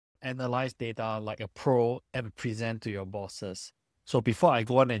analyze data like a pro and present to your bosses. So before I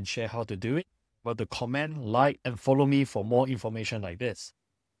go on and share how to do it, but to comment, like, and follow me for more information like this.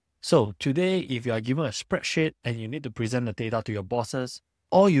 So today, if you are given a spreadsheet and you need to present the data to your bosses,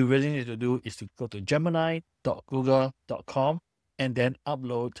 all you really need to do is to go to gemini.google.com and then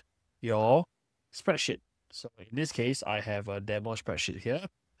upload your spreadsheet. So in this case, I have a demo spreadsheet here.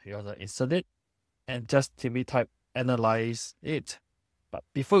 You also insert it and just simply type analyze it. But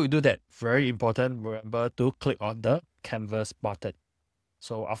before you do that, very important, remember to click on the canvas button.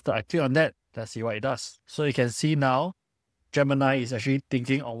 So after I click on that, let's see what it does. So you can see now, Gemini is actually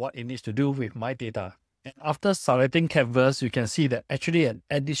thinking on what it needs to do with my data. And after selecting canvas, you can see that actually an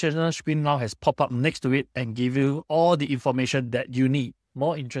additional screen now has popped up next to it and give you all the information that you need.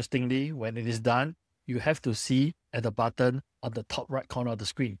 More interestingly, when it is done, you have to see at the button on the top right corner of the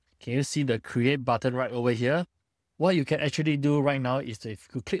screen. Can you see the create button right over here? What you can actually do right now is if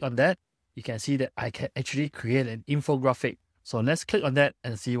you click on that, you can see that I can actually create an infographic. So let's click on that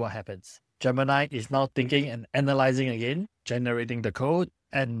and see what happens. Gemini is now thinking and analyzing again, generating the code,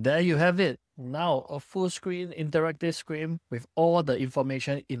 and there you have it. Now a full screen interactive screen with all the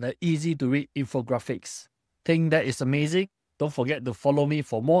information in an easy to read infographics. Think that is amazing? Don't forget to follow me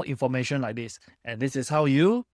for more information like this. And this is how you